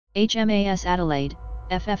HMAS Adelaide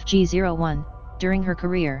FFG 01. During her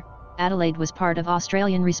career, Adelaide was part of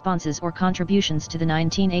Australian responses or contributions to the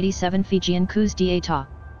 1987 Fijian coups d'état,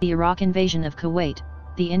 the Iraq invasion of Kuwait,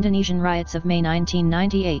 the Indonesian riots of May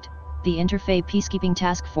 1998, the INTERFET peacekeeping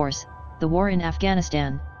task force, the war in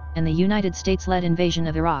Afghanistan, and the United States-led invasion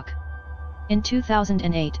of Iraq. In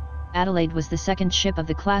 2008, Adelaide was the second ship of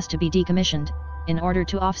the class to be decommissioned, in order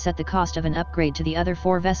to offset the cost of an upgrade to the other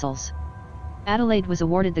 4 vessels. Adelaide was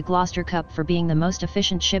awarded the Gloucester Cup for being the most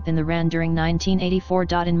efficient ship in the RAN during 1984.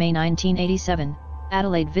 In May 1987,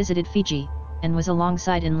 Adelaide visited Fiji, and was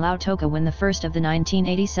alongside in Lautoka when the first of the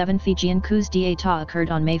 1987 Fijian coups d'état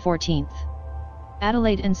occurred on May 14.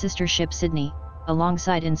 Adelaide and sister ship Sydney,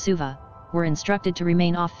 alongside in Suva, were instructed to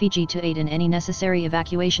remain off Fiji to aid in any necessary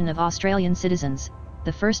evacuation of Australian citizens,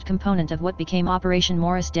 the first component of what became Operation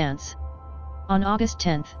Morris Dance. On August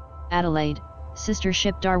 10, Adelaide, sister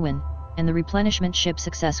ship Darwin, and the replenishment ship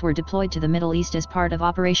Success were deployed to the Middle East as part of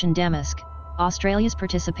Operation Damask, Australia's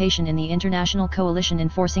participation in the international coalition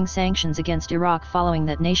enforcing sanctions against Iraq following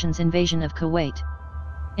that nation's invasion of Kuwait.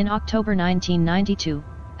 In October 1992,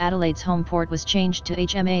 Adelaide's home port was changed to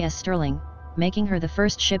HMAS Stirling, making her the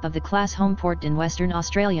first ship of the class home port in Western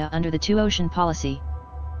Australia under the two-ocean policy.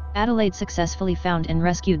 Adelaide successfully found and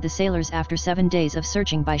rescued the sailors after 7 days of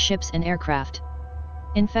searching by ships and aircraft.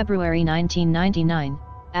 In February 1999,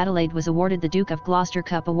 Adelaide was awarded the Duke of Gloucester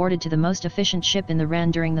Cup, awarded to the most efficient ship in the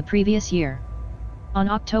RAN during the previous year. On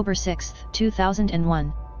October 6,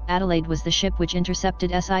 2001, Adelaide was the ship which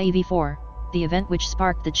intercepted SIEV-4, the event which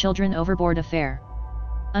sparked the Children Overboard affair.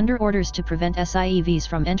 Under orders to prevent SIEVs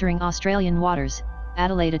from entering Australian waters,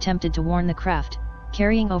 Adelaide attempted to warn the craft,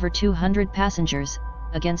 carrying over 200 passengers,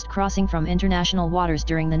 against crossing from international waters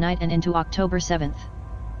during the night and into October 7.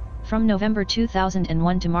 From November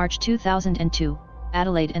 2001 to March 2002,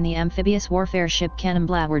 Adelaide and the amphibious warfare ship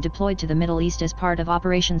Kanimbla were deployed to the Middle East as part of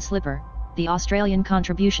Operation Slipper, the Australian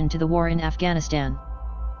contribution to the war in Afghanistan.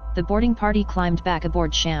 The boarding party climbed back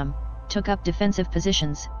aboard Sham, took up defensive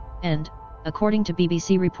positions, and, according to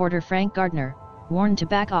BBC reporter Frank Gardner, warned to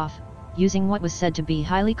back off, using what was said to be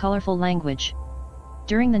highly colourful language.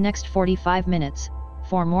 During the next 45 minutes,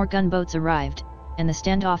 4 more gunboats arrived, and the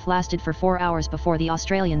standoff lasted for 4 hours before the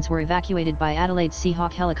Australians were evacuated by Adelaide's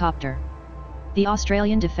Seahawk helicopter. The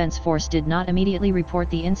Australian Defence Force did not immediately report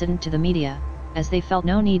the incident to the media, as they felt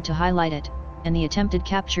no need to highlight it, and the attempted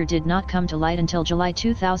capture did not come to light until July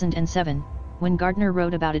 2007, when Gardner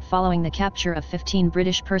wrote about it following the capture of 15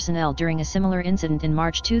 British personnel during a similar incident in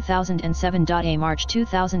March 2007. A March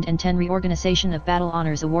 2010 reorganisation of battle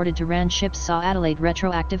honours awarded to RAN ships saw Adelaide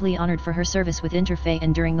retroactively honoured for her service with INTERFET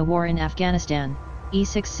and during the war in Afghanistan,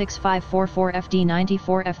 E66544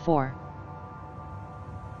 FD94 F4.